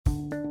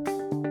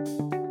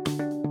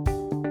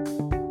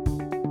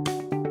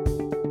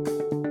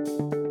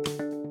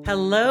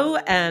Hello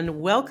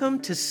and welcome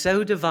to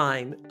So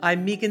Divine.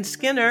 I'm Megan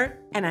Skinner.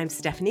 And I'm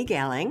Stephanie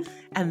Galing.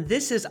 And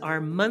this is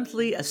our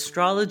monthly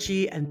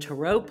astrology and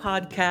tarot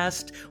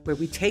podcast where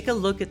we take a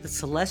look at the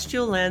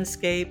celestial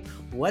landscape,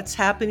 what's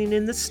happening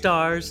in the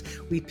stars.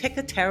 We pick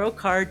a tarot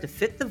card to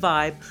fit the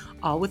vibe,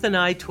 all with an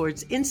eye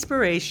towards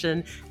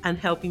inspiration and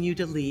helping you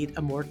to lead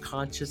a more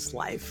conscious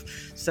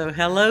life. So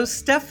hello,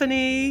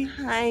 Stephanie.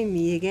 Hi,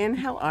 Megan.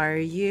 How are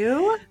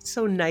you?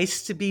 So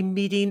nice to be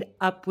meeting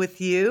up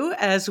with you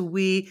as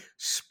we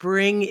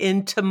spring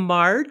into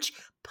March.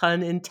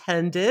 Pun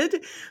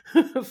intended.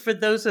 For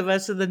those of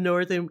us in the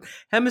Northern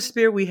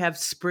Hemisphere, we have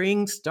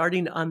spring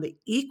starting on the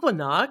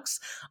equinox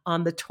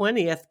on the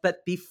 20th.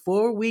 But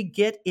before we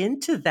get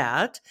into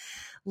that,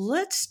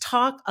 let's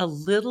talk a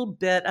little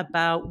bit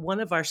about one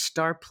of our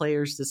star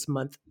players this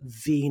month,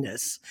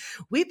 Venus.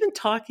 We've been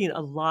talking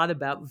a lot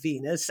about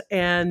Venus,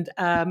 and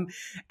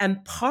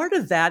part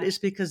of that is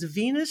because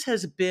Venus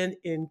has been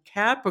in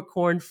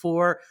Capricorn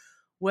for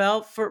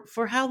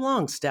how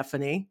long,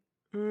 Stephanie?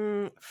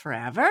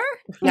 Forever?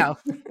 No,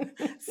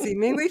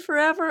 seemingly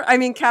forever. I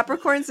mean,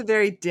 Capricorn's a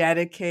very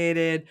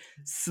dedicated,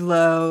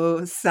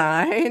 slow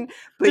sign,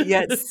 but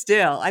yet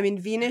still. I mean,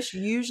 Venus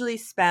usually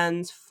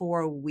spends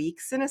 4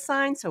 weeks in a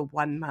sign, so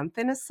 1 month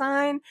in a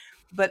sign.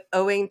 But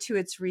owing to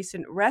its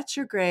recent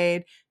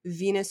retrograde,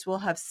 Venus will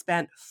have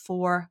spent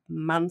 4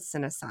 months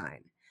in a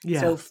sign.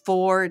 Yeah. So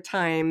 4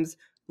 times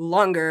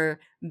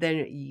longer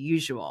than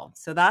usual.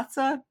 So that's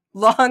a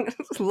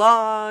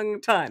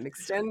long time,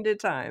 extended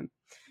time.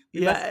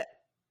 Yeah.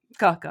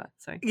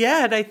 Sorry.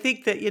 Yeah, and I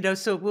think that,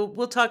 so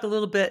we'll talk a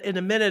little bit in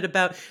a minute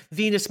about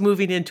Venus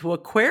moving into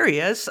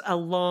Aquarius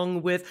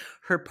along with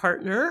her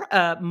partner,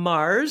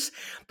 Mars.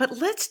 But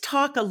let's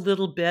talk a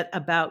little bit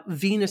about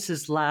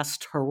Venus's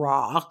last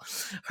hurrah,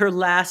 her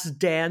last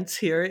dance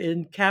here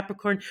in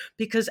Capricorn,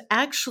 because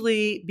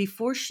actually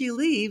before she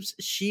leaves,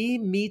 she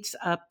meets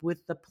up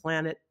with the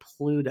planet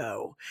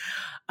Pluto.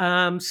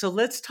 So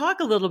let's talk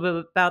a little bit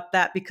about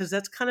that because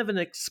that's kind of an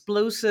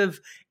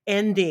explosive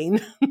ending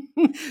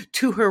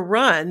to her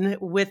run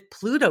with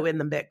Pluto in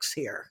the mix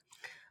here.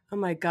 Oh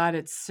my God,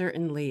 it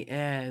certainly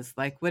is.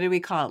 Like, what do we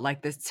call it?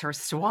 Like this, her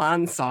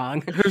swan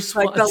song. Her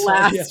swan like the song,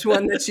 last yeah.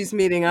 one that she's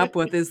meeting up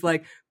with is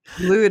like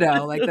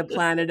Pluto, like the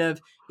planet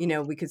of,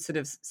 we could sort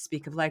of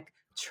speak of like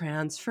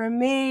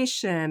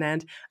transformation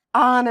and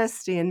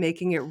honesty and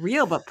making it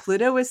real. But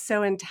Pluto is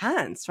so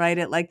intense, right?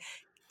 It like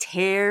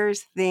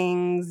tears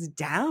things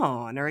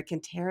down, or it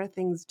can tear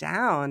things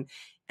down.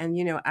 And,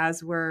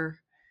 as we're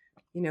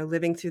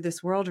living through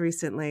this world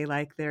recently,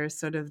 like there's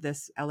sort of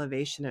this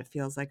elevation, it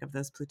feels like, of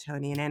those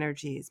Plutonian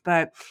energies.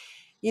 But,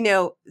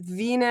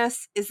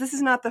 this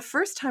is not the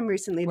first time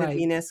recently that Right.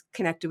 Venus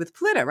connected with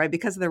Pluto, right?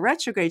 Because of the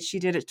retrograde, she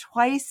did it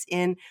twice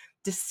in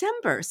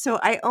December. So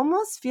I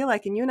almost feel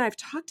like, and you and I have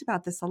talked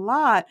about this a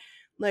lot,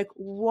 like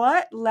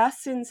what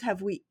lessons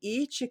have we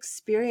each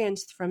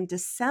experienced from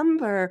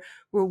December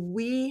where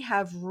we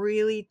have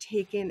really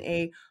taken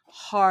a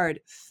hard,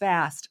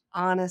 fast,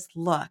 honest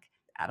look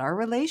at our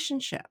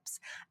relationships,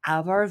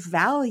 of our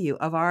value,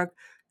 of our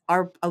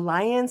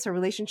alliance or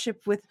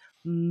relationship with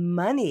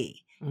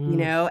money,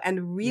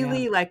 and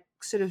really like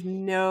sort of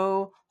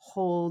no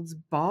holds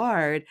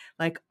barred,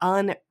 like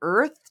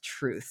unearth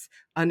truth,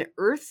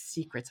 unearth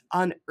secrets,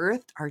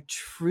 unearth our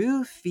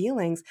true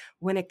feelings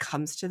when it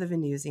comes to the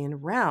Venusian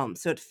realm.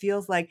 So it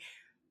feels like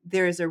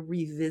there's a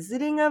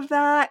revisiting of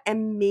that.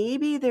 And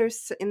maybe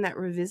there's, in that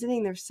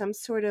revisiting, there's some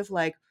sort of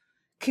like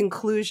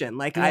conclusion.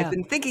 Like I've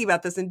been thinking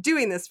about this and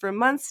doing this for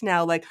months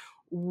now. Like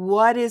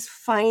what is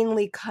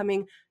finally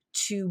coming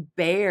to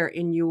bear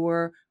in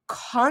your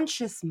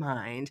conscious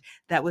mind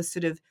that was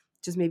sort of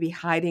just maybe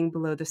hiding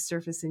below the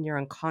surface in your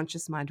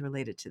unconscious mind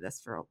related to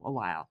this for a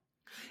while?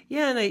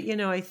 Yeah,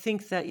 and I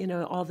think that,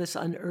 all this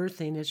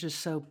unearthing is just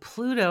so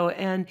Pluto.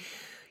 And,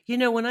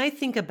 when I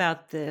think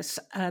about this,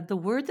 the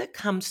word that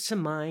comes to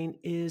mind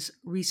is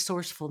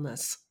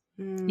resourcefulness.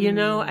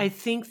 I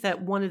think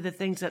that one of the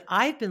things that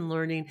I've been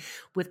learning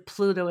with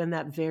Pluto and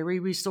that very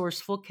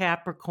resourceful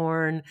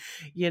Capricorn,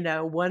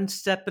 one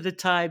step at a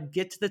time,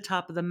 get to the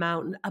top of the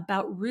mountain,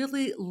 about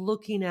really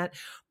looking at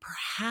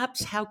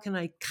perhaps how can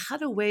I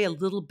cut away a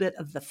little bit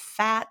of the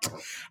fat?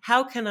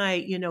 How can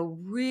I,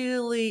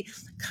 really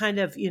kind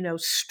of,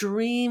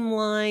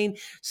 streamline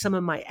some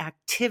of my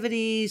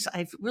activities?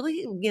 I've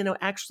really,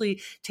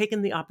 actually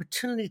taken the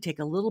opportunity to take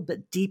a little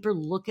bit deeper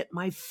look at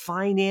my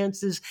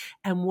finances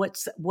and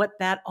what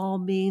that all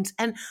means.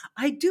 And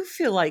I do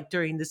feel like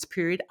during this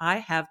period, I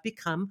have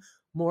become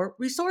more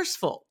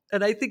resourceful.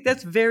 And I think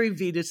that's very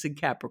Venus and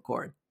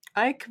Capricorn.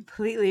 I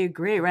completely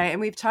agree, right? And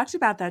we've talked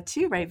about that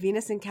too, right?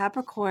 Venus and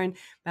Capricorn,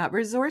 about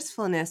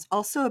resourcefulness,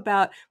 also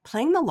about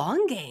playing the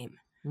long game,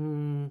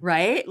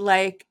 right?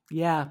 Like,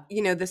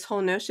 this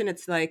whole notion,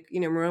 it's like,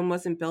 Rome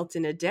wasn't built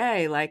in a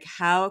day. Like,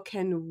 how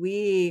can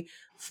we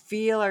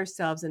feel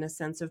ourselves in a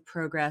sense of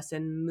progress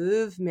and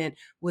movement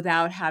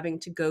without having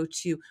to go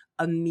to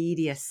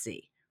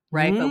immediacy,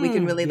 right? But we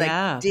can really like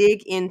Yeah.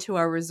 dig into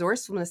our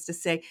resourcefulness to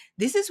say,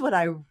 this is what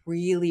I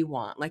really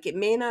want. Like it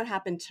may not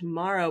happen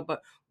tomorrow,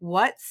 but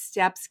what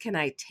steps can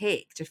I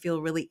take to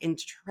feel really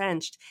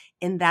entrenched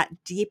in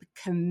that deep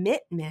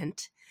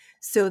commitment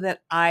so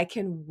that I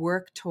can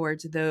work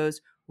towards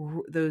those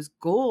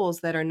goals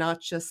that are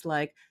not just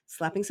like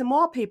slapping some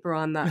wallpaper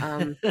on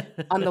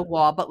the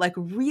wall, but like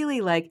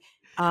really like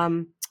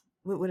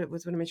what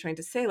am I trying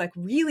to say? Like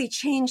really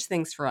change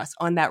things for us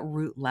on that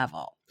root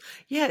level.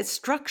 Yeah, it's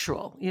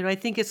structural. I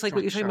think it's like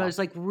what you're talking about Structural. is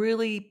like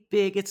really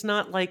big. It's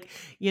not like,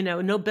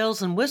 no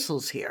bells and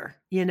whistles here.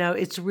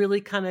 It's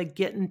really kind of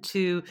getting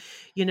to,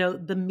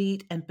 the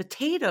meat and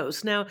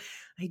potatoes. Now,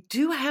 I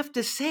do have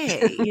to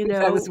say,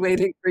 I was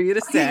waiting for you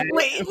to say.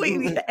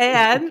 wait,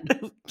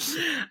 and,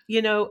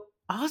 you know,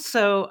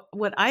 also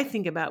what I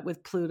think about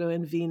with Pluto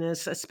and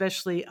Venus,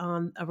 especially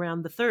on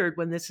around the third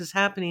when this is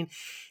happening,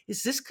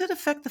 is this could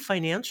affect the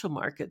financial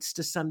markets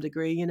to some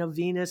degree.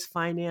 Venus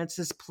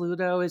finances,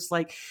 Pluto is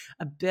like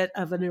a bit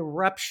of an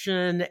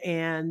eruption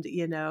and,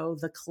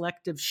 the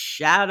collective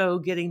shadow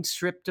getting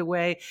stripped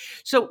away.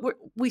 So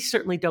we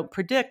certainly don't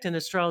predict, and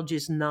astrology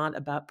is not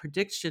about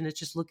prediction. It's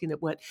just looking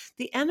at what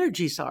the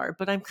energies are.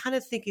 But I'm kind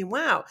of thinking,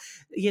 wow,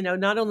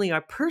 not only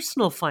our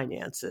personal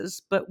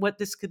finances, but what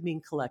this could mean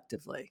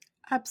collectively.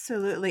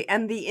 Absolutely.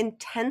 And the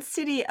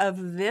intensity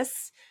of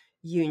this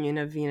union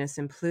of Venus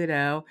and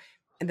Pluto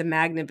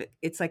and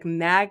it's like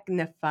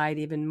magnified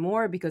even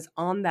more because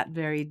on that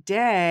very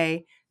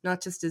day,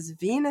 not just does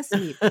Venus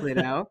meet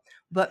Pluto,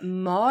 but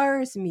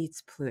Mars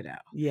meets Pluto.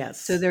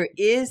 So Yes. there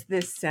is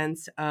this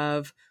sense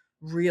of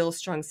real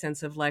strong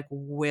sense of like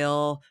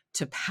will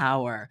to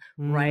power,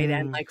 right?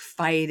 And Mm, like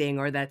fighting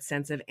or that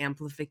sense of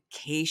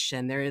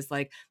amplification. There is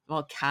like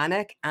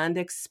volcanic and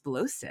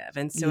explosive.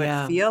 And so it yeah.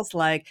 feels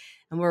like,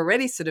 and we're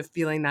already sort of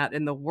feeling that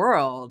in the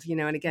world,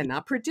 and again,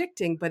 not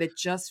predicting, but it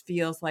just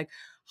feels like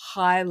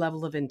high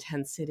level of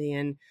intensity.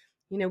 And,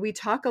 we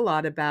talk a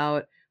lot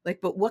about like,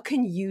 but what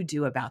can you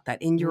do about that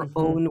in your Hmm.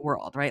 own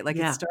world, right? Like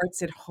it Yeah.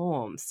 starts at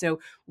home. So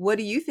what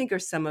do you think are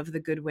some of the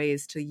good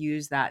ways to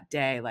use that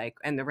day, like,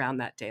 and around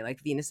that day,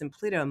 like Venus and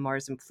Pluto and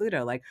Mars and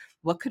Pluto, like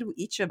what could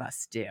each of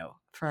us do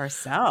for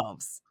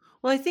ourselves?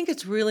 Well, I think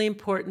it's really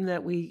important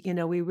that we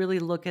really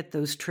look at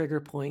those trigger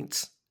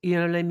points. You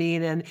know what I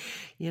mean? And,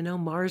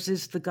 Mars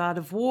is the god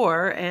of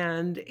war.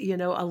 And,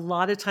 a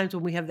lot of times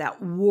when we have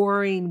that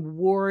warring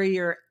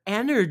warrior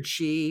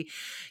energy,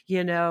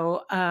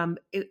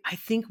 I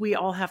think we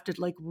all have to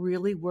like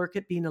really work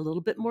at being a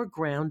little bit more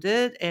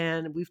grounded.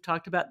 And we've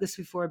talked about this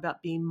before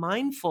about being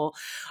mindful.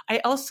 I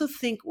also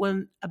think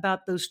when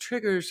about those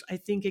triggers, I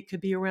think it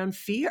could be around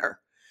fear.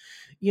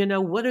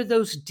 What are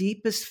those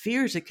deepest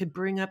fears? It could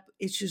bring up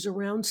issues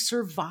around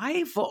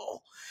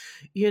survival,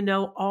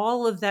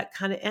 all of that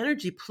kind of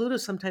energy. Pluto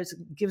sometimes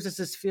gives us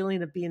this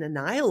feeling of being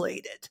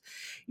annihilated,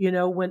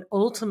 when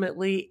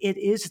ultimately it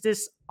is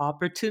this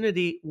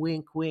opportunity,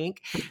 wink,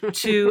 wink,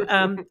 to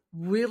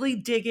really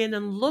dig in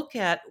and look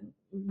at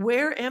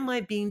where am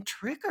I being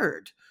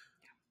triggered?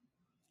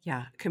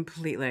 Yeah,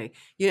 completely.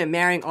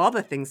 Marrying all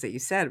the things that you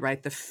said,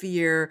 right? The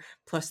fear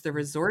plus the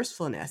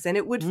resourcefulness. And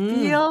it would Mm,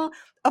 feel,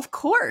 of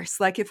course,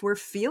 like if we're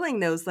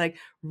feeling those like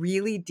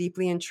really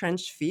deeply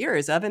entrenched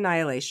fears of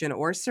annihilation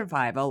or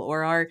survival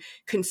or our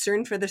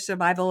concern for the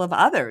survival of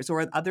others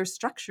or other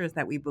structures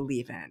that we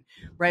believe in,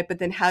 right? But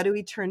then how do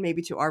we turn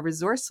maybe to our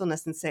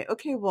resourcefulness and say,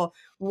 okay, well,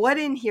 what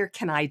in here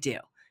can I do?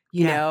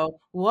 yeah.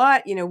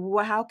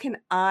 How can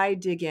I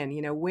dig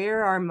in?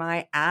 Where are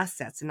my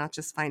assets and not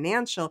just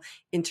financial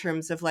in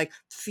terms of like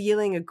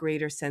feeling a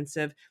greater sense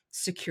of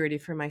security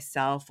for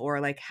myself or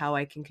like how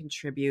I can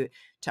contribute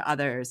to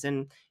others.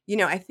 And,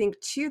 I think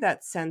too,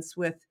 that sense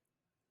with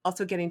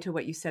also getting to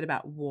what you said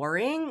about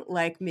warring,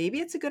 like maybe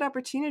it's a good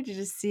opportunity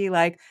to see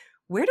like,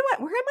 where am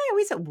I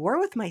always at war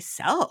with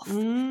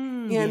myself?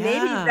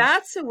 Maybe Yeah.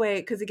 that's a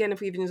way, because again,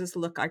 if we even just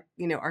look,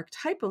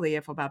 archetypally,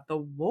 if about the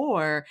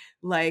war,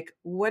 like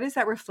what is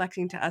that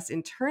reflecting to us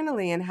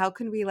internally, and how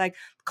can we like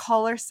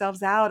call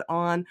ourselves out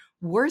on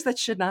wars that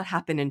should not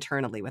happen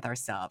internally with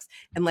ourselves,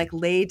 and like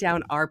lay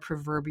down our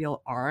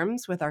proverbial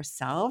arms with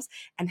ourselves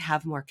and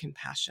have more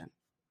compassion.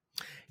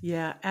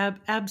 Yeah,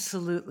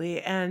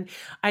 absolutely. And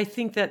I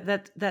think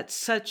that's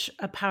such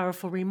a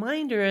powerful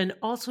reminder. And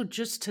also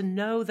just to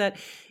know that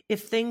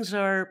if things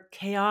are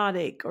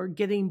chaotic or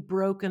getting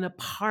broken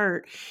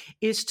apart,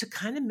 is to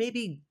kind of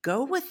maybe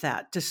go with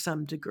that to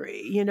some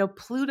degree.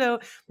 Pluto,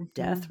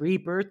 death, Mhm.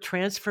 rebirth,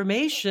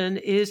 transformation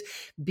is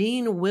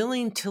being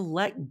willing to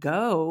let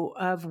go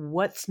of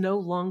what's no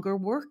longer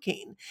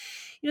working.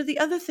 The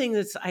other thing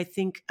that's I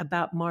think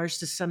about Mars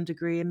to some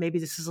degree, and maybe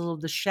this is a little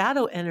the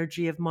shadow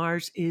energy of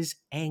Mars, is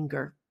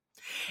anger.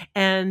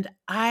 And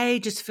I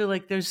just feel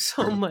like there's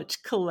so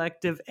much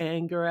collective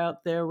anger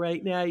out there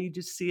right now. You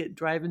just see it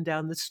driving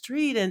down the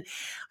street. And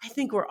I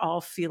think we're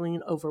all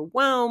feeling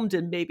overwhelmed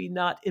and maybe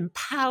not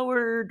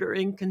empowered or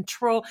in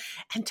control.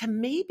 And to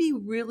maybe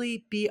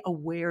really be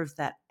aware of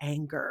that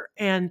anger.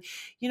 And,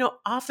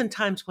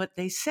 oftentimes what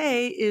they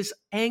say is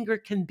anger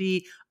can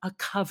be a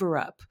cover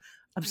up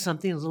of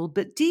something a little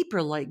bit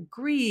deeper, like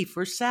grief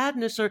or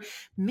sadness, or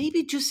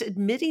maybe just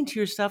admitting to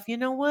yourself, you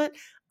know what?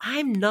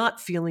 I'm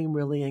not feeling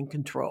really in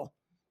control.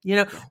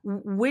 Yeah.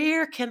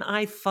 Where can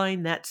I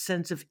find that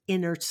sense of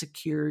inner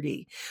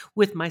security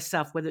with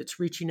myself, whether it's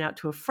reaching out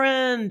to a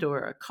friend or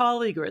a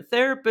colleague or a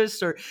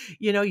therapist or,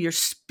 your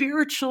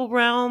spiritual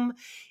realm,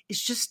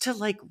 is just to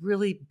like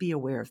really be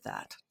aware of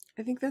that.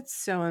 I think that's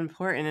so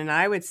important. And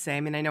I would say,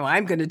 I mean, I know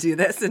I'm going to do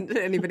this and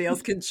anybody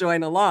else can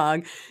join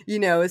along,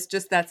 it's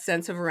just that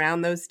sense of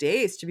around those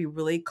days to be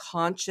really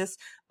conscious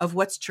of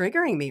what's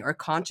triggering me or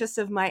conscious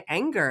of my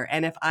anger.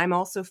 And if I'm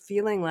also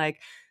feeling like,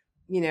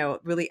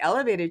 really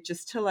elevated,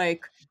 just to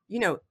like,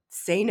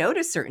 say no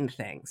to certain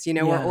things,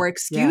 Yeah. or Yeah.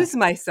 excuse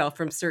myself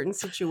from certain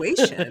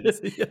situations,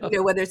 Yeah.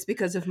 whether it's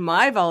because of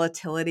my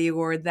volatility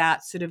or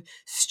that sort of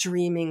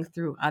streaming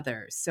through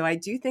others. So I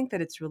do think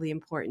that it's really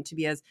important to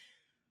be as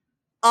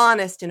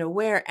honest and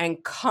aware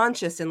and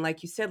conscious and,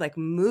 like you said, like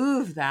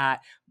move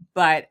that,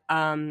 but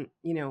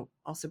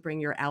also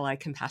bring your ally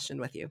compassion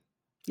with you.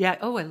 Yeah.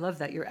 Oh, I love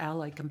that. Your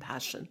ally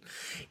compassion.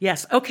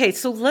 Yes. Okay.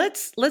 So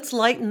let's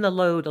lighten the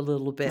load a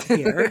little bit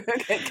here.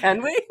 Okay,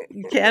 can we?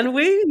 Can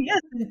we?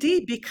 Yes,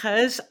 indeed.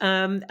 Because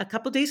a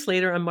couple days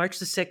later, on March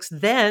the 6th,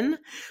 then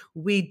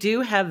we do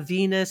have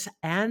Venus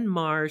and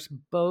Mars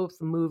both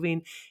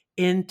moving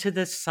into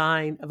the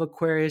sign of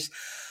Aquarius.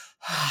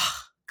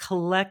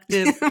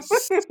 Collective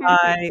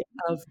sigh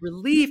of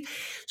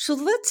relief. So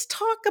let's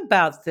talk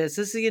about this.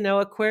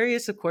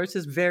 Aquarius, of course,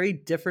 is very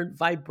different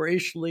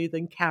vibrationally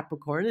than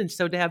Capricorn, and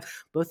so to have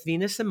both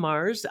Venus and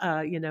Mars,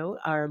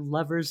 are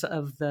lovers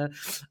of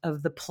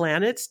the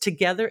planets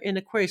together in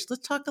Aquarius.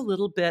 Let's talk a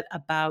little bit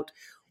about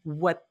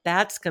what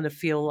that's going to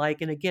feel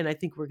like. And again, I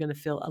think we're going to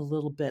feel a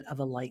little bit of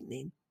a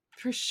lightning.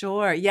 For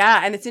sure.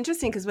 Yeah. And it's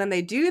interesting because when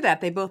they do that,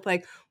 they both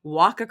like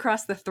walk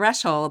across the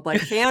threshold,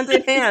 like hand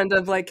in hand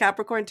of like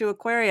Capricorn to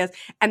Aquarius,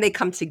 and they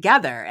come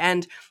together.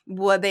 And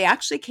they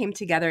actually came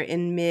together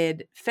in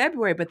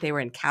mid-February, but they were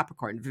in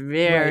Capricorn,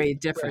 very Right.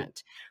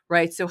 different.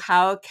 Right. So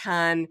how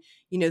can,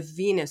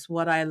 Venus,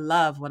 what I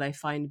love, what I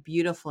find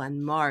beautiful,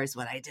 and Mars,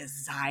 what I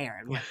desire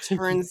and what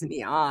turns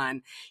me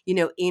on,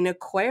 in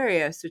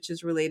Aquarius, which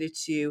is related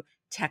to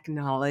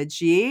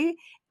technology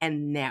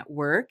and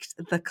networked,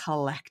 the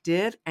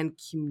collective and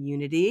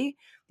community,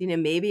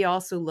 maybe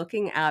also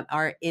looking at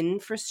our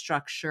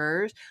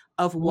infrastructures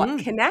of what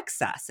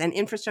connects us. And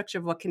infrastructure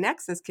of what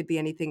connects us could be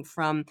anything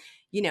from,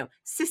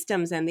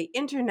 systems and the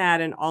internet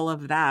and all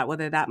of that,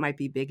 whether that might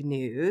be big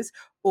news,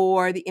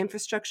 or the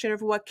infrastructure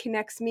of what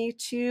connects me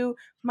to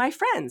my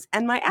friends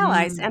and my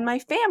allies Mm. and my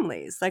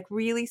families, like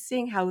really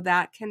seeing how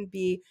that can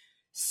be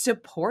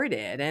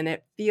supported. And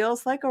it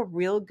feels like a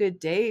real good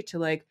day to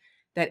like,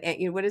 that,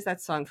 what is that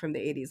song from the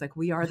 80s? Like,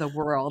 We Are the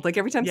World. Like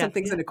every time Yeah.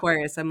 something's Yeah. in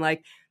Aquarius, I'm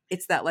like,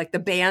 it's that like the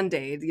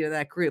Band-Aid,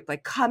 that group,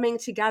 like coming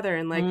together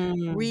and like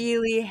Mm.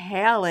 really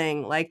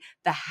hailing like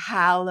the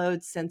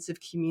hallowed sense of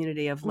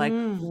community of like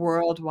Mm.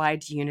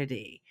 worldwide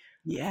unity.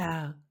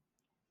 Yeah.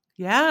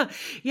 Yeah.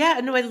 Yeah.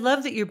 No, I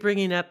love that you're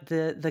bringing up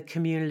the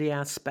community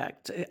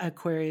aspect,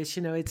 Aquarius.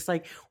 It's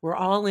like we're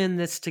all in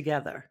this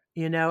together.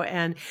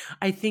 And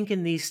I think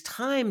in these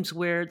times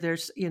where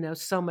there's,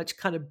 so much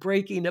kind of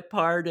breaking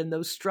apart and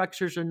those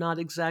structures are not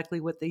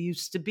exactly what they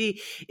used to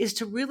be, is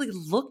to really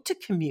look to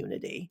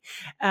community,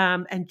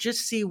 and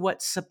just see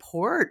what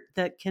support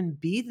that can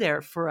be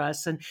there for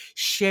us and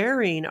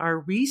sharing our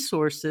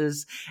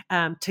resources,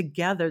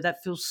 together.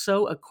 That feels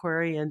so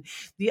Aquarian.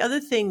 The other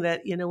thing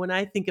that, when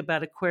I think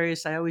about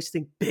Aquarius, I always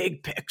think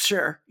big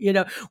picture.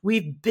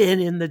 We've been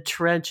in the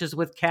trenches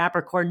with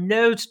Capricorn,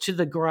 nose to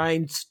the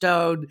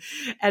grindstone.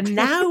 And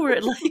now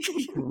we're like,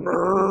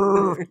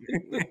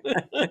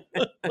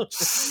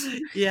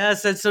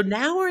 yes. And so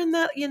now we're in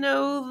that,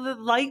 the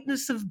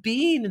lightness of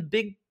being and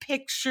big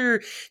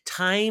picture,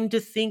 time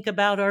to think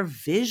about our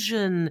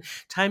vision,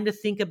 time to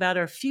think about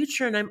our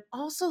future. And I'm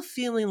also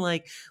feeling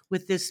like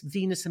with this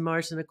Venus and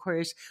Mars and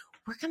Aquarius,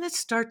 we're going to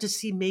start to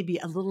see maybe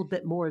a little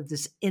bit more of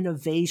this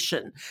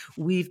innovation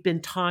we've been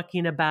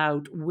talking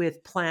about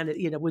with planet,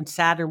 when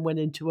Saturn went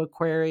into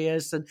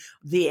Aquarius and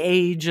the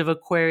age of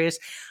Aquarius.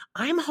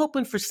 I'm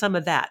hoping for some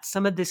of that,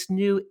 some of this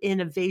new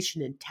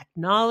innovation in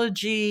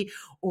technology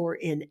or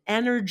in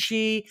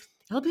energy.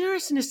 It'll be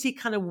interesting to see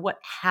kind of what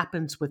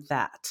happens with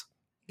that.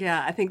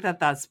 Yeah, I think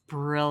that that's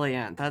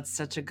brilliant. That's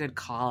such a good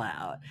call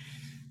out.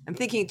 I'm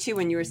thinking too,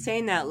 when you were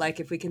saying that, like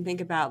if we can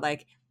think about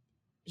like,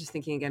 just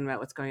thinking again about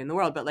what's going on in the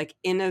world, but like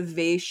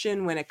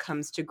innovation when it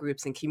comes to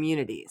groups and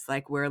communities,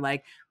 like we're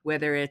like,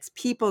 whether it's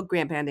people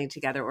banding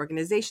together,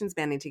 organizations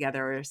banding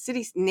together, or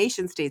cities,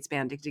 nation states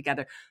banding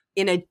together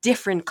in a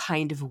different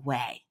kind of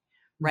way,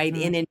 right?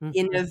 In an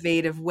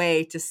innovative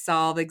way to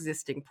solve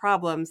existing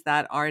problems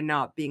that are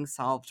not being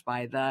solved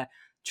by the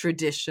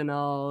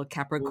traditional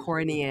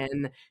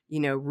Capricornian,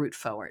 route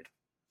forward.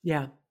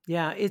 Yeah.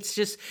 Yeah. It's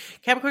just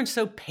Capricorn's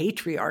so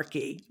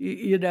patriarchy,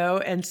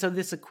 and so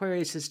this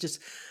Aquarius is just,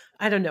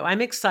 I don't know. I'm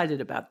excited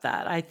about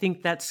that. I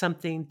think that's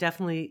something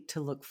definitely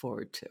to look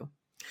forward to.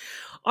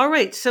 All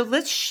right, so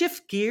let's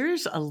shift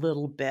gears a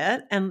little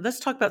bit and let's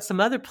talk about some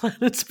other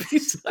planets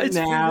besides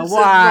Now, Venus and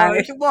why?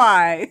 Mars.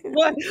 Why?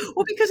 Why?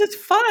 Well, because it's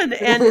fun,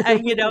 and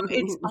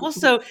it's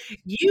also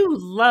you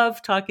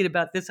love talking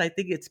about this. I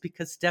think it's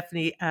because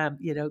Stephanie,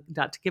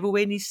 not to give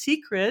away any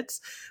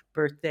secrets,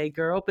 birthday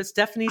girl, but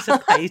Stephanie's a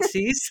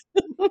Pisces.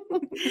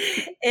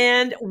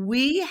 And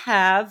we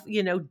have,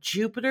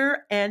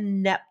 Jupiter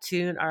and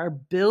Neptune are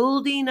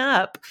building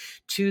up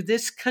to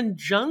this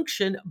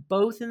conjunction,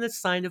 both in the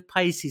sign of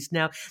Pisces.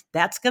 Now,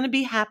 that's going to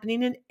be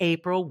happening in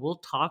April. We'll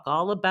talk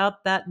all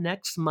about that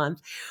next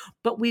month.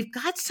 But we've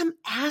got some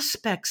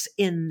aspects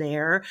in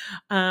there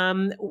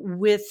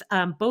with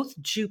both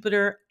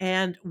Jupiter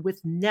and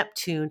with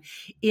Neptune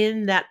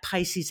in that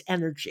Pisces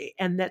energy.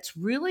 And that's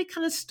really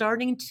kind of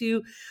starting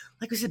to,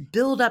 like I said,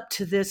 build up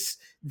to this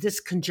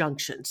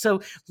conjunction.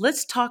 So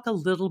let's talk a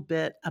little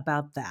bit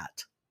about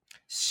that.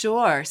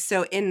 Sure.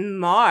 So in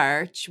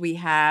March, we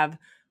have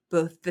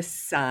both the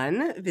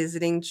sun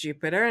visiting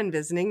Jupiter and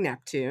visiting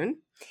Neptune.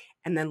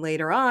 And then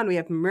later on, we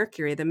have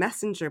Mercury, the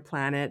messenger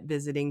planet,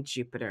 visiting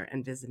Jupiter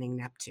and visiting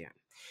Neptune.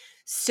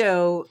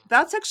 So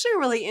that's actually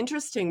really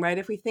interesting, right?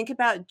 If we think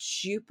about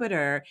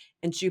Jupiter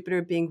and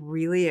Jupiter being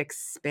really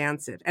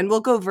expansive, and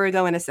we'll go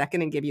Virgo in a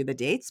second and give you the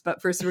dates, but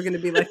first we're going to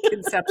be like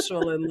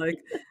conceptual and like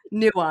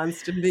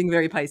nuanced and being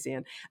very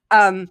Piscean.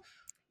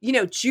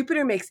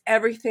 Jupiter makes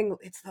everything,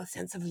 it's the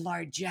sense of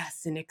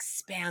largesse and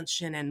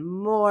expansion and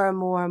more and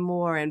more and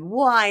more. And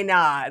why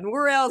not? And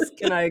where else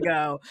can I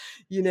go?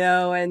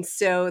 And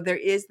so there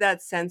is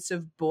that sense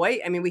of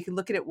I mean, we can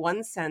look at it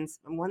one sense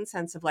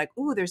of like,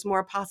 ooh, there's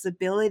more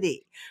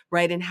possibility,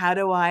 right? And how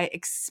do I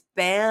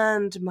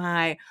expand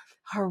my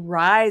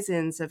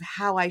horizons of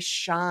how I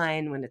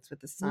shine when it's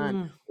with the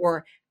sun,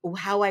 or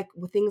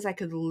things I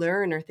could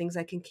learn or things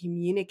I can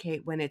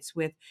communicate when it's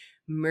with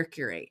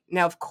Mercury.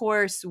 Now, of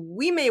course,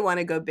 we may want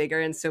to go bigger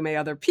and so may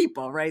other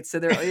people, right? So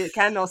it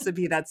can also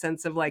be that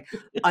sense of like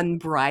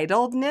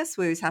unbridledness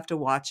we always have to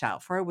watch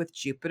out for with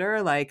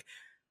Jupiter, like,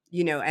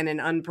 and an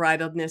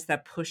unbridledness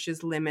that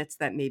pushes limits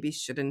that maybe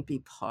shouldn't be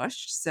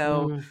pushed.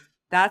 So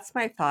that's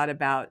my thought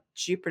about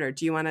Jupiter.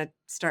 Do you want to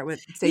start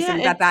with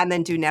something about that and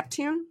then do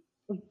Neptune?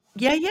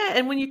 Yeah.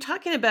 And when you're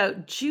talking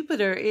about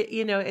Jupiter,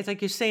 it's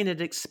like you're saying it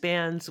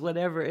expands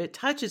whatever it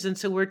touches. And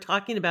so we're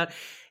talking about,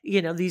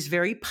 these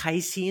very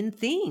Piscean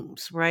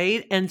themes,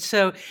 right? And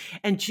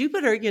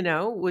Jupiter,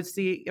 was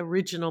the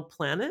original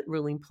planet,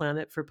 ruling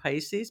planet for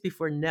Pisces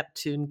before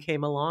Neptune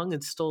came along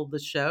and stole the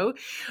show.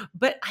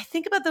 But I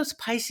think about those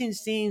Piscean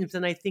themes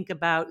and I think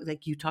about,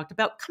 like you talked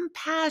about,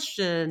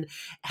 compassion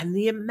and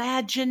the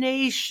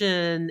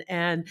imagination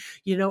and,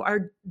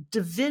 our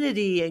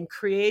divinity and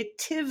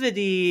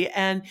creativity.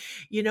 And,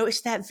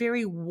 it's that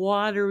very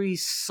watery,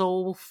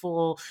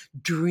 soulful,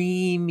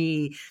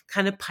 dreamy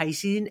kind of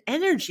Piscean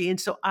energy. And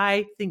so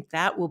I think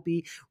that will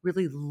be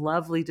really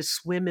lovely to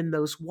swim in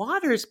those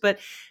waters. But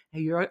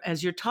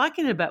as you're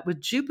talking about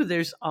with Jupiter,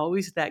 there's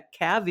always that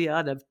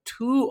caveat of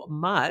too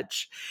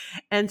much.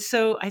 And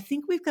so I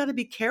think we've got to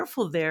be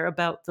careful there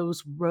about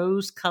those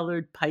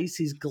rose-colored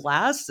Pisces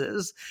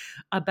glasses,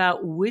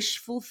 about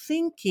wishful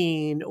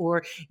thinking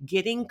or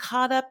getting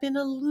caught up in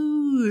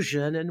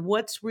illusion and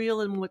what's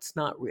real and what's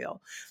not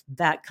real,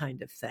 that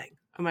kind of thing.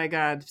 Oh my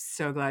God,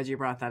 so glad you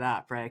brought that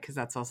up, right? Because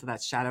that's also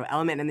that shadow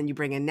element. And then you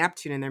bring in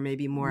Neptune and there may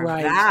be more of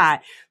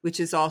that, which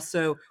is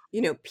also,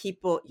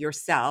 people,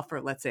 yourself, or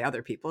let's say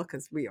other people,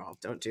 because we all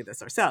don't do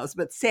this ourselves,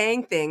 but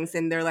saying things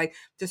and they're like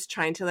just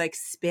trying to like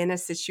spin a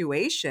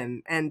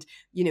situation and,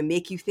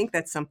 make you think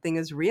that something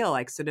is real,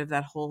 like sort of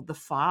that whole, the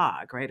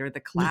fog, right? Or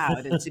the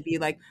cloud, and to be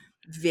like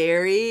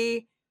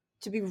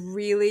to be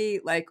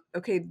really like,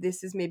 okay,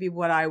 this is maybe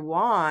what I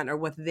want or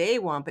what they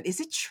want, but is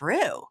it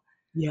true?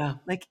 Yeah.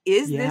 Like,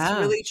 is this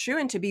really true?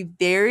 And to be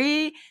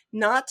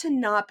not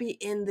be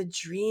in the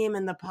dream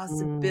and the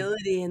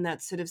possibility and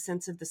that sort of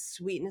sense of the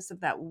sweetness of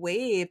that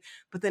wave,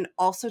 but then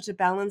also to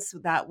balance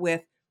that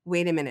with,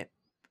 wait a minute,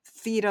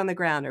 feet on the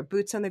ground or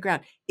boots on the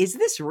ground. Is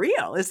this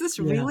real? Is this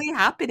really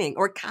happening?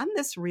 Or can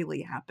this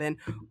really happen?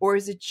 Or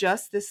is it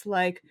just this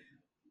like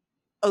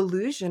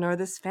illusion or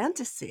this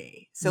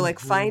fantasy? So like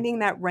finding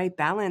that right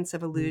balance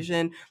of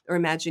illusion or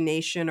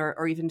imagination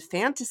or even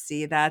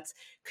fantasy that's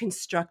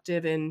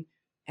constructive and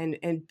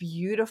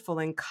beautiful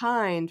and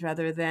kind,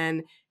 rather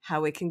than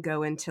how it can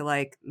go into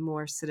like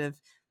more sort of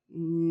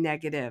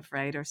negative,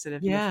 right? Or sort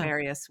of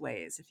nefarious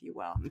ways, if you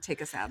will, and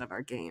take us out of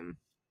our game.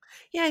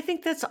 Yeah, I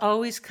think that's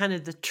always kind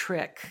of the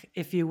trick,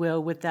 if you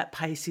will, with that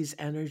Pisces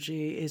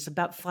energy, is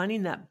about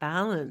finding that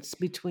balance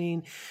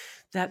between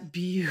that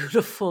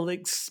beautiful,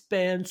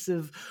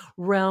 expansive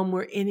realm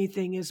where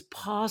anything is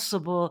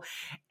possible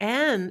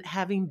and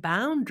having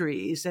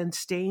boundaries and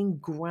staying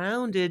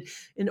grounded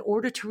in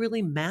order to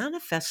really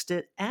manifest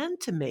it and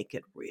to make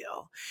it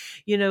real.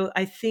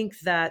 I think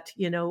that,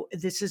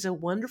 this is a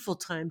wonderful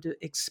time to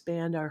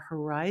expand our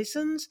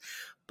horizons,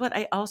 but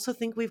I also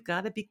think we've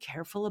got to be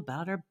careful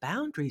about our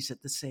boundaries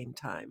at the same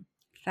time.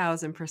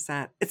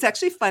 1,000%. It's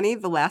actually funny.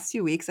 The last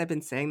few weeks I've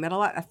been saying that a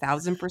lot,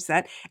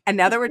 1,000%. And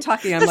now that we're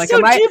talking, I'm like, So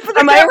am I Jupiter,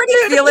 already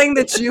Neptune. feeling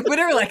the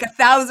Jupiter? Like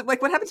 1,000,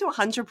 like what happened to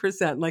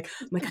 100%? Like,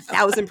 I'm like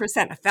 1,000%,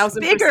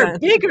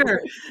 1,000%. Bigger.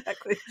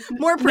 Exactly.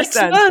 More Next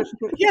percent. month,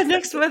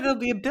 next month it'll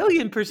be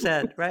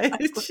 1,000,000,000%, right?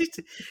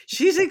 Exactly.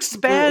 She's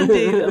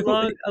expanding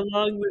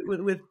along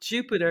with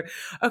Jupiter.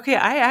 Okay,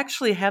 I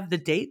actually have the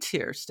dates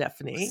here,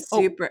 Stephanie.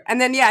 Oh, Super. And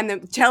then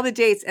tell the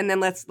dates, and then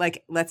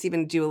let's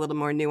even do a little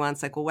more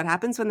nuance. Like, well, what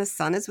happens when the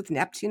sun is with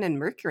Neptune and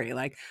Mercury?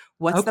 Like,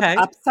 what's the okay.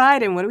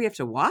 upside and what do we have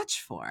to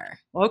watch for?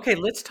 Okay,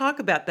 let's talk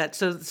about that.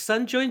 So the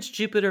Sun joins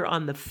Jupiter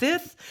on the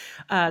 5th.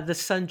 The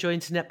Sun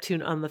joins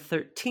Neptune on the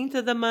 13th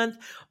of the month.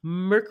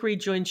 Mercury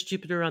joins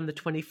Jupiter on the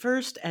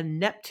 21st, and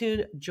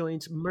Neptune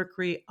joins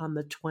Mercury on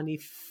the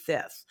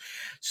 25th.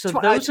 So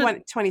those are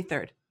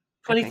 23rd.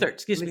 23rd,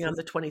 excuse me, on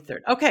the 23rd.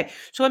 Okay,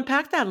 so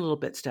unpack that a little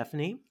bit,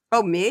 Stephanie.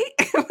 Oh, me?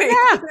 Wait.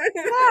 Yeah,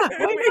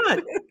 why not?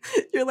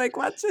 You're like,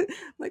 what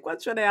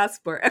should I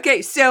ask for?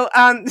 Okay, so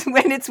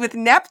when it's with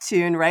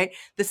Neptune, right?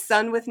 The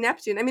sun with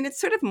Neptune. I mean,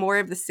 it's sort of more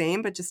of the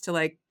same, but just to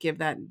like give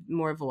that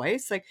more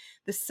voice. Like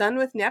the sun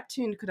with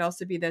Neptune could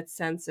also be that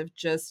sense of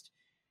just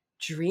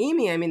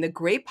dreamy. I mean, the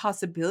great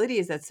possibility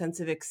is that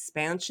sense of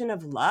expansion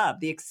of love,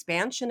 the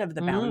expansion of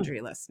the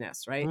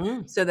boundarylessness, right?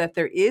 So that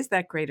there is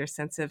that greater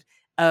sense of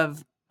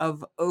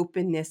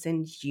openness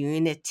and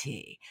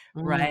unity,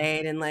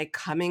 right? And like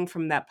coming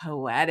from that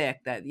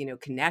poetic, that, you know,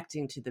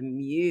 connecting to the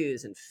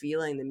muse and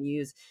feeling the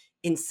muse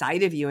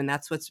inside of you. And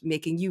that's what's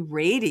making you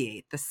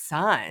radiate the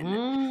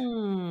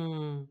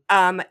sun.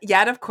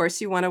 Yet, of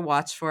course, you want to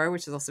watch for,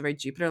 which is also very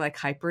Jupiter, like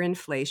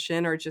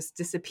hyperinflation or just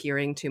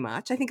disappearing too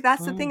much. I think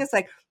that's the thing, is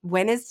like,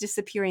 when is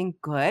disappearing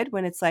good?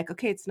 When it's like,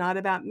 okay, it's not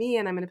about me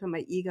and I'm going to put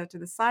my ego to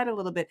the side a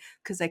little bit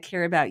because I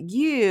care about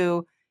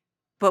you.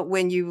 But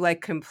when you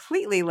like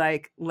completely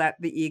like let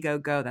the ego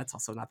go, that's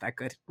also not that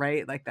good,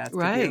 right? Like that could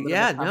be a little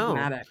bit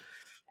problematic.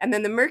 And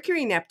then the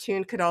Mercury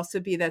Neptune could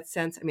also be that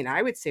sense. I mean,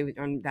 I would say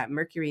on that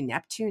Mercury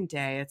Neptune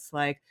day, it's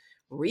like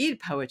read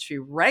poetry,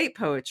 write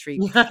poetry,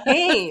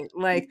 paint,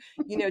 like,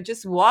 you know,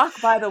 just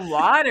walk by the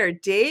water,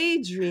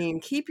 daydream,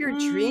 keep your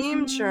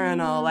dream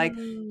journal, like,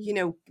 you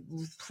know,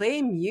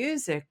 play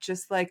music,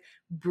 just like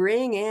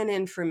bring in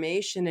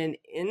information and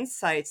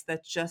insights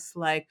that just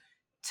like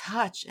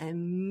touch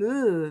and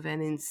move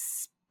and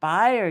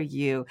inspire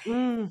you.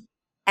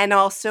 And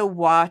also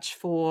watch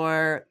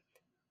for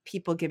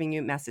people giving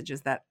you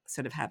messages that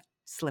sort of have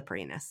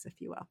slipperiness,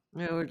 if you will.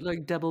 Or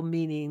like double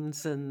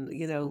meanings and,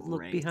 you know, look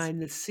Right. behind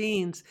the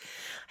scenes.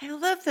 I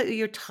love that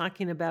you're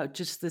talking about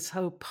just this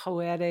whole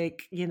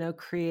poetic, you know,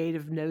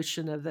 creative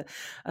notion of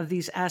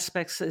these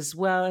aspects as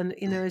well. And,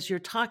 you know, as you're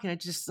talking, I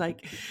just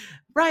like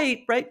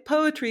write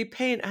poetry,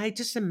 paint. I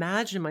just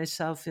imagine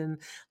myself in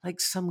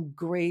like some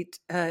great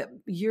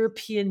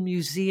European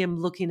museum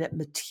looking at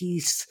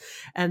Matisse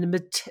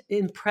and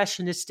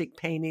impressionistic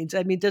paintings.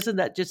 I mean, doesn't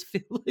that just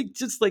feel like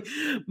just like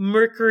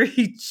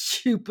Mercury,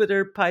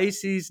 Jupiter,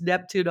 Pisces,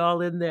 Neptune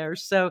all in there?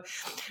 So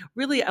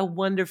really a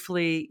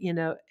wonderfully, you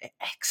know,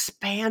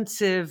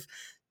 expansive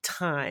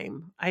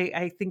time.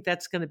 I think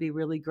that's going to be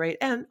really great.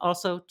 And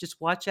also just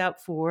watch out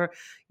for,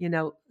 you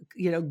know,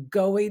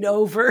 going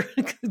over,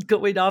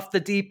 going off the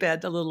deep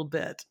end a little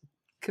bit.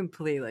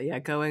 Completely. Yeah.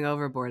 Going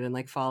overboard and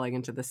like falling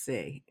into the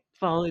sea.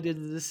 Falling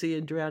into the sea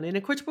and drowning. And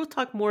of course, we'll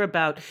talk more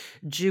about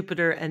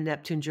Jupiter and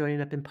Neptune joining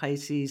up in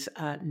Pisces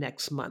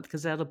next month,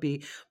 because that'll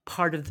be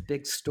part of the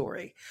big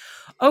story.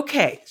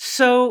 Okay,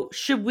 so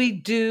should we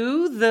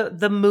do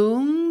the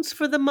moons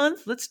for the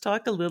month? Let's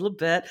talk a little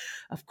bit,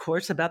 of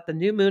course, about the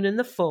new moon and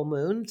the full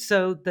moon.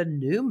 So the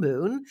new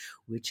moon,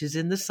 which is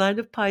in the sign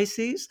of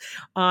Pisces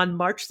on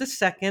March the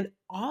 2nd,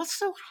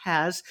 also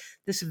has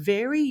this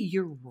very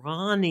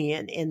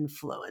Uranian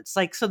influence.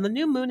 Like, so the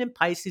new moon in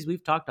Pisces,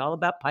 we've talked all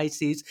about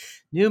Pisces,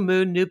 new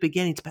moon, new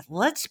beginnings, but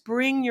let's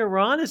bring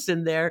Uranus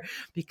in there,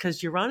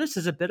 because Uranus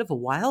is a bit of a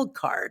wild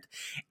card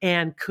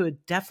and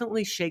could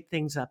definitely shake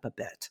things up a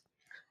bit.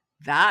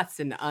 That's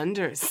an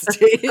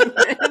understatement.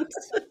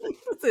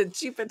 That's a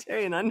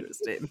Jupiterian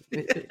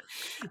understatement.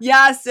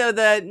 Yeah, so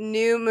the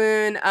new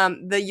moon,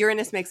 the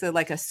Uranus makes it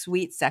like a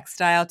sweet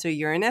sextile to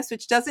Uranus,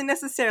 which doesn't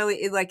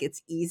necessarily, like,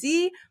 it's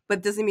easy,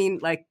 but doesn't mean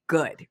like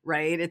good,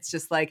 right? It's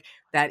just like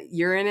that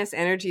Uranus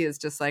energy is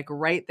just like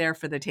right there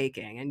for the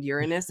taking. And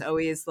Uranus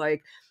always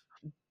like,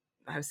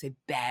 I would say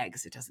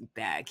bags, it doesn't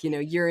bag. You know,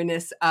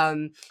 Uranus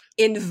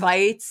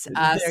invites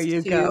us there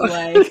you to go.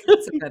 like,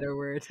 that's a better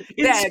word.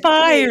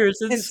 Inspires.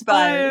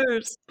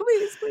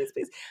 Please.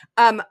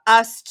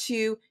 Us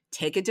to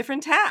take a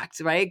different tact,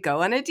 right?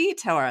 Go on a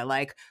detour,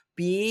 like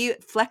be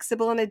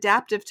flexible and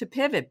adaptive to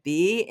pivot,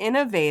 be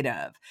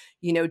innovative.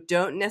 You know,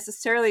 don't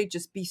necessarily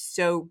just be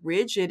so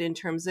rigid in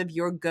terms of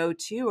your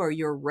go-to or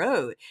your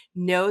road.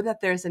 Know that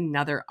there's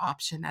another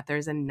option, that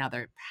there's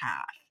another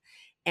path.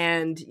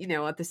 And, you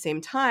know, at the same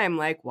time,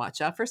 like,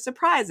 watch out for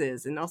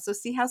surprises, and also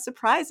see how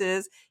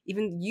surprises,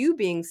 even you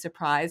being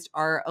surprised,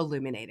 are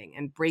illuminating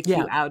and break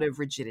you out of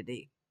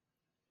rigidity.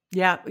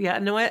 Yeah, yeah.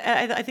 No,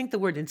 I think the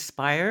word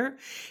inspire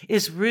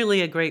is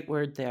really a great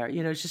word there.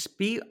 Just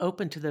be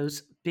open to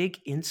those big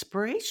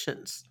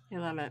inspirations. I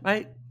love it.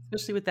 Right?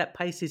 Especially with that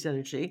Pisces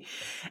energy.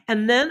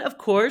 And then, of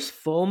course,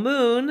 full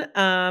moon.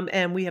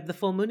 And we have the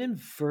full moon in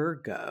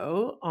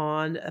Virgo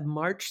on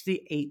March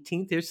the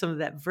 18th. There's some of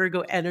that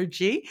Virgo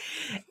energy.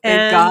 Thank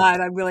And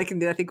God.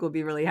 I think we'll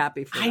be really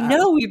happy for I that.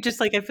 know we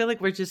just I feel like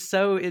we're just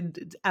so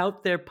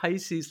out there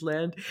Pisces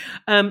land.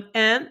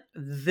 And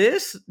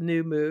this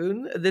new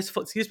moon,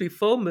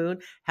 full moon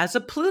has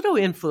a Pluto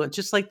influence,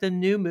 just like the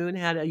new moon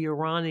had a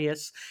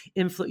Uranus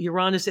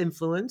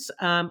influence.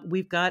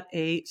 We've got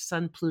a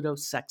Sun Pluto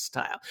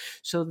sextile.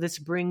 So this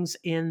brings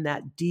in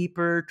that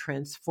deeper,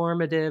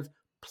 transformative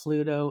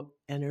Pluto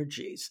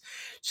energies.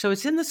 So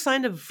it's in the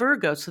sign of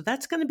Virgo. So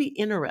that's going to be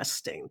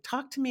interesting.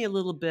 Talk to me a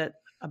little bit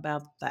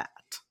about that.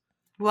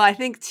 Well, I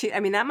think too, I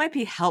mean, that might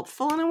be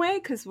helpful in a way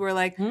because we're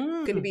like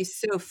going to Mm. be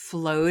so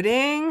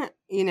floating,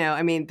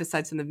 I mean,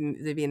 besides some of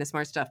the Venus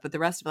Mars stuff, but the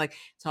rest of like,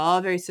 it's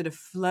all very sort of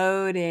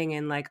floating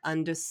and like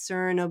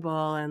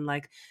undiscernible and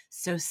like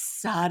so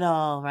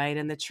subtle, right?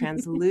 And the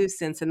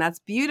translucence, and that's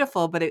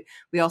beautiful, but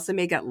we also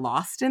may get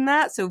lost in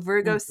that. So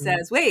Virgo Mhm.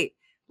 says, wait,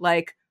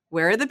 like,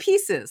 where are the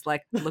pieces?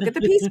 Like, look at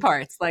the piece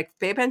parts, like,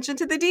 pay attention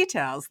to the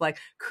details, like,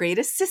 create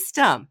a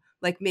system,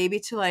 like, maybe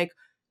to like,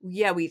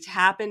 yeah, we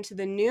tap into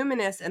the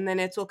numinous and then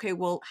it's okay.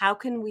 Well, how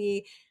can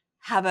we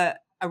have a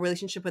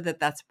relationship with it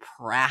that's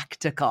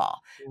practical,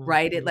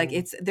 right?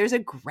 Mhm. There's a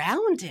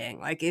grounding,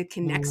 like it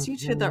connects you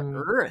to the Mhm.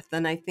 earth.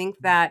 And I think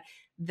that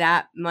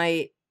that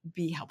might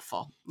be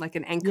helpful, like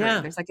an anchoring. Yeah.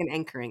 There's like an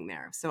anchoring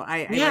there. So I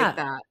like Yeah.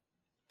 that. What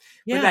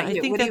Yeah, about I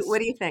you? think What that's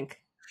do you think?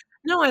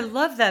 no, I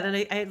love that, and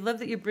I love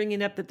that you're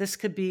bringing up that this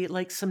could be,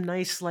 like, some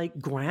nice, like,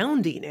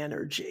 grounding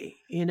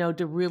energy,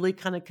 to really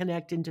kinda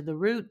connect into the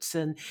roots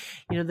and,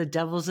 the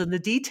devil's in the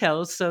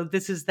details, so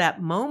this is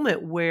that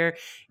moment where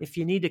if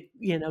you need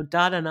to,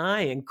 dot an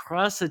I and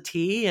cross a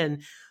T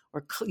and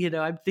or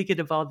I'm thinking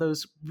of all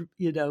those,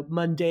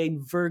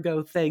 mundane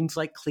Virgo things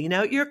like clean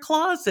out your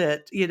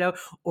closet,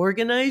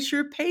 organize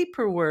your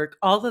paperwork,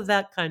 all of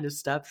that kind of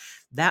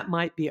stuff. That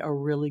might be a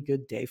really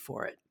good day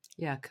for it.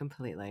 Yeah,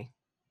 completely.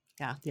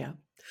 Yeah. Yeah.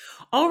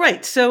 All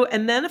right. So,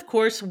 and then of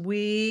course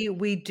we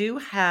do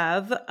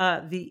have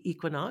the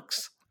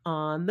equinox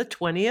on the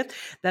 20th.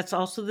 That's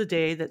also the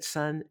day that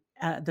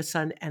the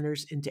sun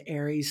enters into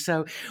Aries.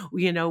 So,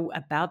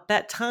 about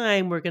that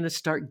time, we're going to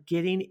start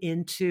getting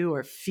into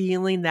or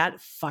feeling that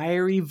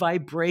fiery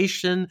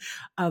vibration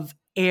of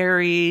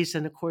Aries,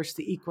 and of course,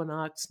 the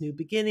equinox, new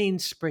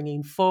beginnings,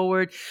 springing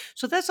forward.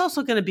 So, that's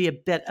also going to be a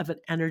bit of an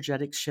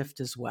energetic shift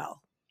as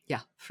well.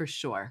 Yeah, for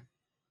sure.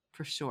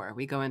 For sure.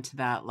 We go into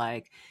that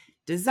like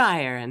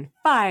desire and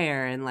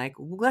fire and like,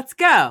 let's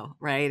go,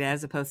 right?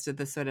 As opposed to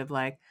the sort of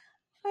like,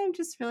 I'm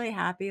just really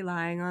happy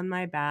lying on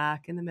my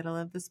back in the middle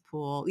of this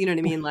pool. You know what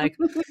I mean? Like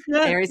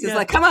Yeah. Aries is Yeah.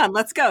 like, come on,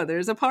 let's go.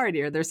 There's a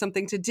party or there's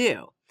something to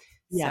do.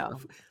 Yeah. So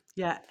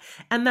Yeah.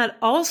 And that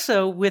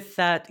also with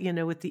that,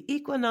 with the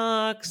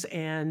equinox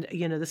and,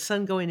 the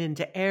sun going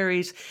into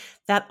Aries,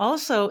 that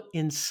also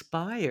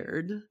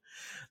inspired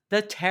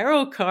the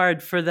tarot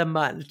card for the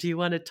month. Do you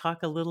want to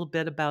talk a little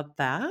bit about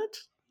that?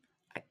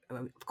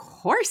 of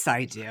course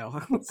I do.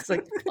 It's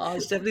like, oh,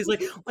 Stephanie's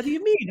like, what do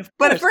you mean? Of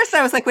But at course. first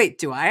I was like, wait,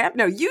 do I have?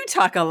 No, you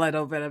talk a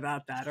little bit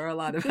about that or a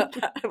lot about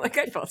that. I'm like,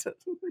 I felt it.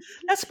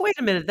 Wait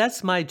a minute,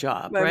 that's my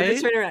job, But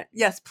just right? turn around.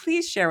 Yes,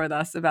 please share with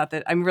us about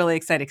that. I'm really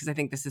excited because I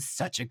think this is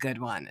such a good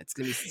one. It's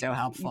going to be so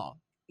helpful.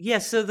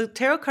 Yes, so the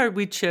tarot card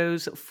we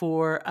chose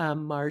for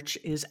March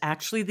is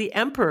actually the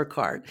Emperor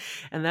card.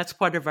 And that's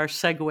part of our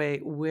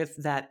segue with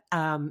that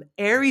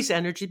Aries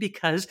energy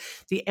because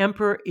the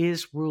Emperor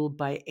is ruled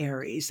by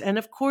Aries. And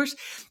of course,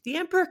 the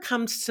Emperor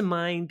comes to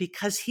mind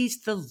because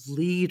he's the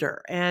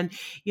leader. And,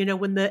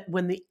 when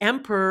the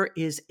Emperor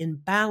is in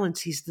balance,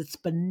 he's this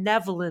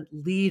benevolent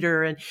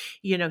leader and,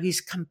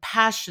 he's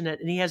compassionate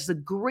and he has the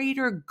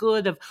greater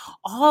good of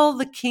all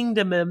the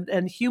kingdom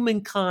and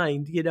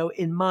humankind,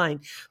 in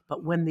mind.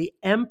 But when the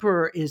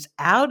emperor is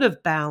out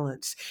of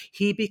balance,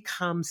 he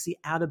becomes the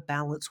out of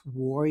balance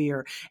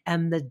warrior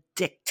and the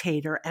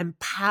dictator and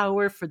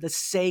power for the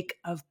sake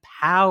of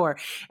power.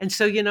 And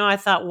so, I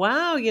thought,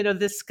 wow,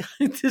 there's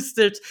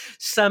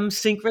some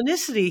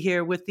synchronicity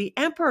here with the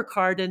emperor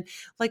card. And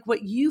like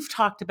what you've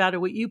talked about or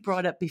what you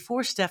brought up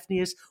before, Stephanie,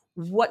 is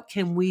what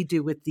can we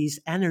do with these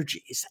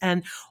energies?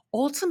 And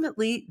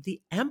ultimately, the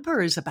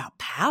emperor is about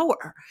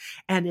power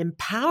and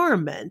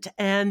empowerment.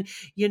 And,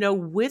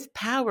 with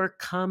power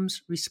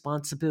comes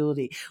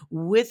responsibility.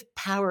 With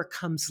power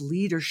comes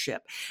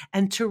leadership.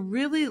 And to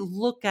really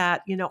look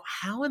at,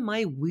 how am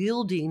I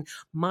wielding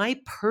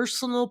my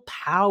personal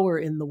power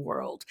in the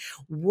world?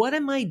 What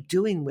am I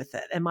doing with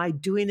it? Am I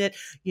doing it,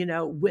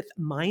 with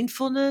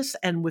mindfulness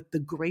and with the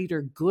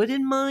greater good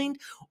in mind?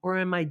 Or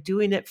am I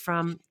doing it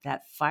from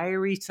that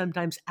fiery,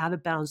 sometimes out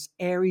of bounds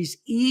Aries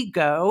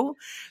ego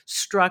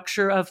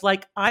structure of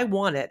like, I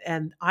want it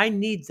and I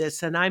need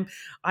this and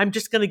I'm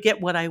just going to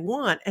get what I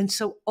want. And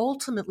so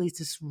ultimately it's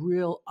this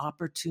real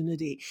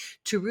opportunity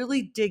to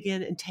really dig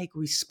in and take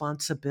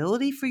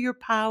responsibility for your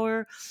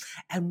power.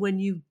 And when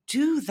you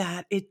do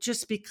that, it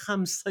just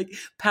becomes like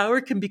power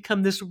can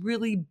become this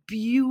really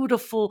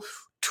beautiful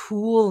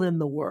tool in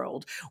the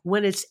world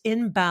when it's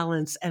in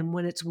balance and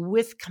when it's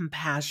with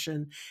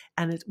compassion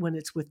and when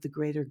it's with the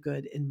greater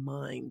good in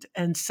mind.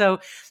 And so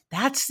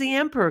that's the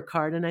Emperor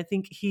card. And I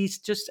think he's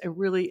just a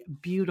really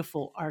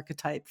beautiful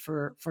archetype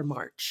for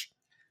March.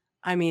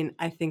 I mean,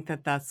 I think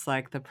that that's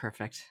like I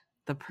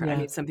Yeah.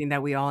 mean, something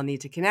that we all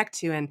need to connect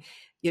to. And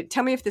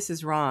tell me if this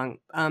is wrong.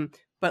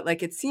 But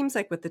like, it seems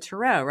like with the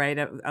tarot, right,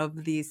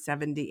 of these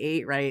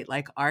 78, right,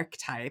 like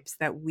archetypes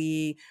that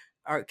we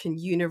can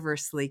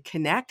universally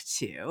connect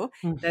to,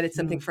 that it's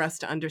something Mhm. for us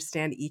to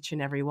understand each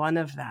and every one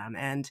of them.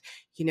 And,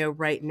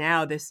 right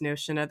now, this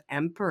notion of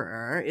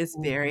emperor is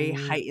very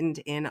Mhm. heightened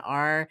in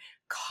our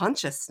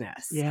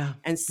consciousness. Yeah.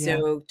 And Yeah.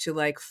 so to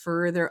like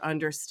further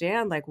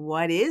understand, like,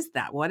 what is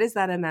that? What is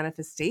that a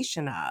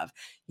manifestation of?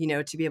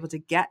 To be able to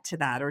get to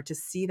that, or to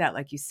see that,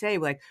 like you say,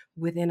 like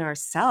within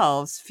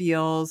ourselves,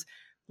 feels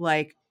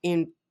like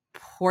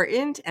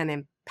important and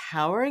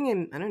empowering.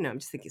 And I don't know, I'm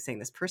just saying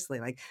this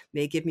personally, like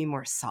may give me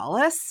more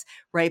solace,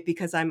 right?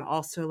 Because I'm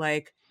also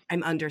like,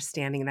 I'm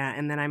understanding that.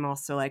 And then I'm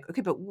also like,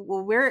 okay, but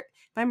where,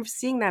 if I'm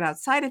seeing that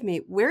outside of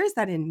me, where is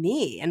that in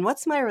me? And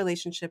what's my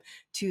relationship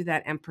to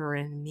that emperor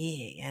in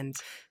me? And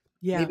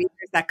Yeah. maybe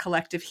there's that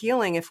collective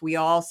healing if we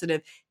all sort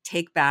of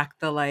take back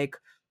the like,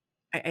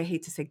 I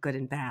hate to say good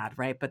and bad,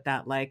 right? But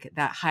that like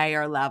that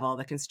higher level,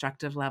 the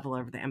constructive level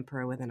of the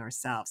emperor within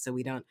ourselves, so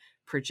we don't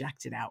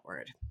project it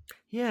outward.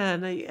 Yeah,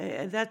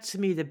 and that's to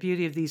me the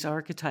beauty of these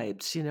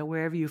archetypes,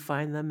 wherever you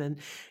find them. And,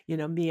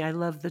 me, I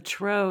love the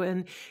tarot.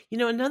 And,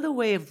 another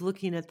way of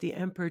looking at the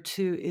emperor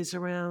too is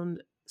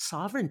around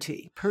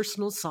sovereignty,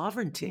 personal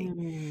sovereignty,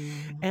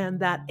 and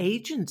that Mm.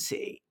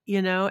 agency,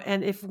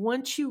 and if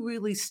once you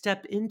really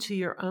step into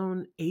your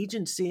own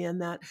agency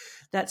and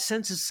that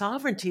sense of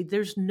sovereignty,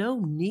 there's no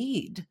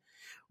need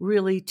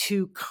really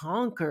to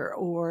conquer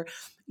or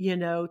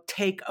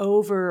take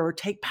over or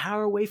take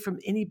power away from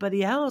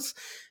anybody else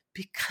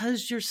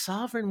because you're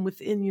sovereign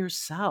within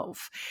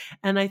yourself.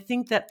 And I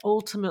think that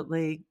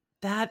ultimately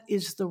that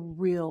is the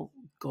real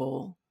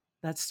goal.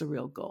 That's the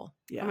real goal. Oh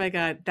Yeah. my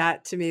God,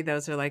 that to me,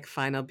 those are like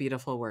final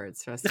beautiful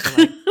words for us to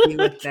like be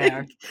with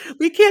there.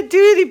 We can't do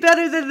any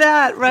better than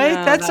that, right?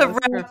 No, That's that a was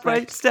wrap,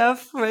 right, perfect.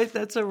 Steph? Right?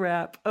 That's a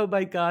wrap. Oh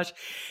my gosh.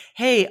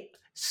 Hey,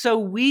 so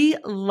we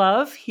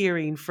love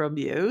hearing from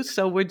you.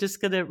 So we're just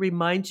going to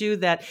remind you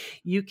that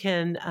you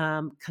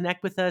can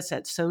connect with us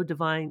at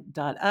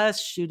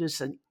sodivine.us, shoot us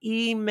an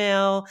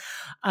email.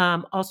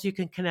 Also, you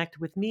can connect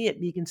with me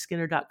at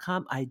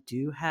meganskinner.com. I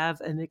do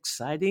have an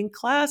exciting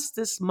class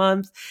this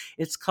month.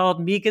 It's called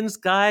Megan's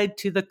Guide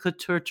to the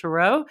Couture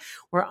Tarot,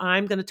 where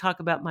I'm going to talk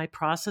about my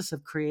process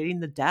of creating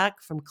the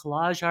deck from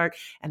collage art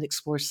and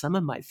explore some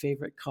of my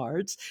favorite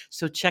cards.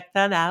 So check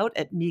that out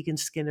at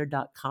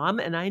meganskinner.com.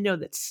 And I know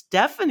that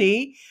Stephanie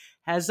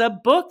has a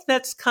book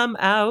that's come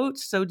out.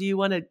 So do you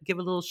want to give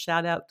a little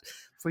shout out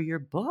for your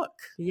book?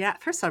 Yeah,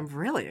 first, I'm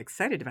really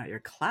excited about your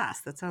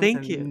class. That sounds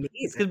Thank you.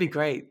 It's going to be amazing.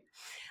 great.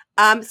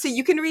 So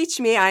you can reach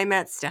me. I'm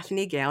at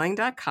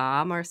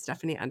stephaniegailing.com or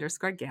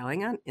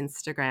Stephanie_Gailing on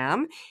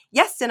Instagram.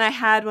 Yes, and I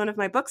had one of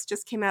my books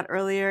just came out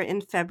earlier in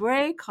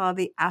February called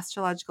the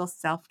Astrological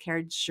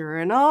Self-Care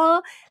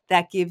Journal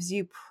that gives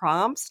you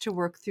prompts to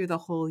work through the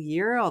whole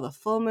year, all the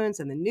full moons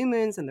and the new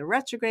moons and the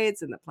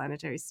retrogrades and the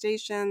planetary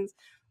stations,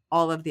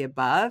 all of the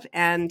above.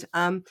 And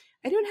I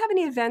don't have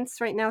any events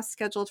right now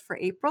scheduled for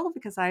April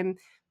because I'm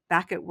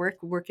back at work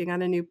working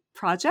on a new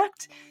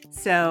project.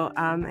 So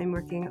I'm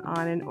working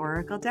on an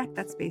oracle deck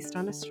that's based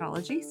on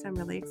astrology. So I'm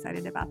really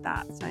excited about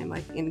that. So I'm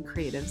like in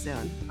creative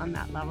zone on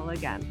that level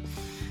again.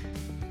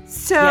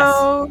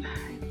 So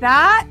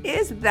that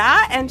is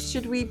that. And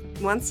should we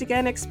once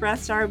again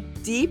express our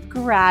deep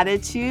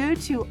gratitude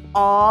to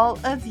all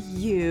of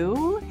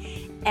you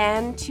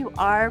and to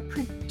our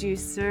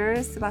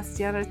producers,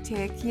 Sebastiano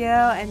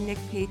Tecchio and Nick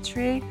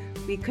Patry.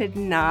 We could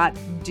not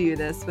do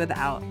this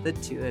without the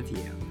two of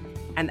you.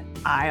 And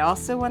I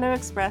also want to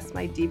express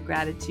my deep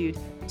gratitude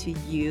to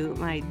you,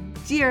 my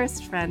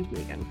dearest friend,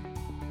 Megan.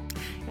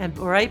 And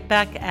right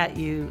back at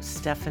you,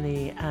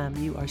 Stephanie.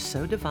 You are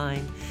so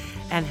divine,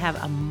 and have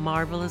a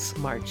marvelous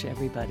March,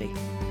 everybody.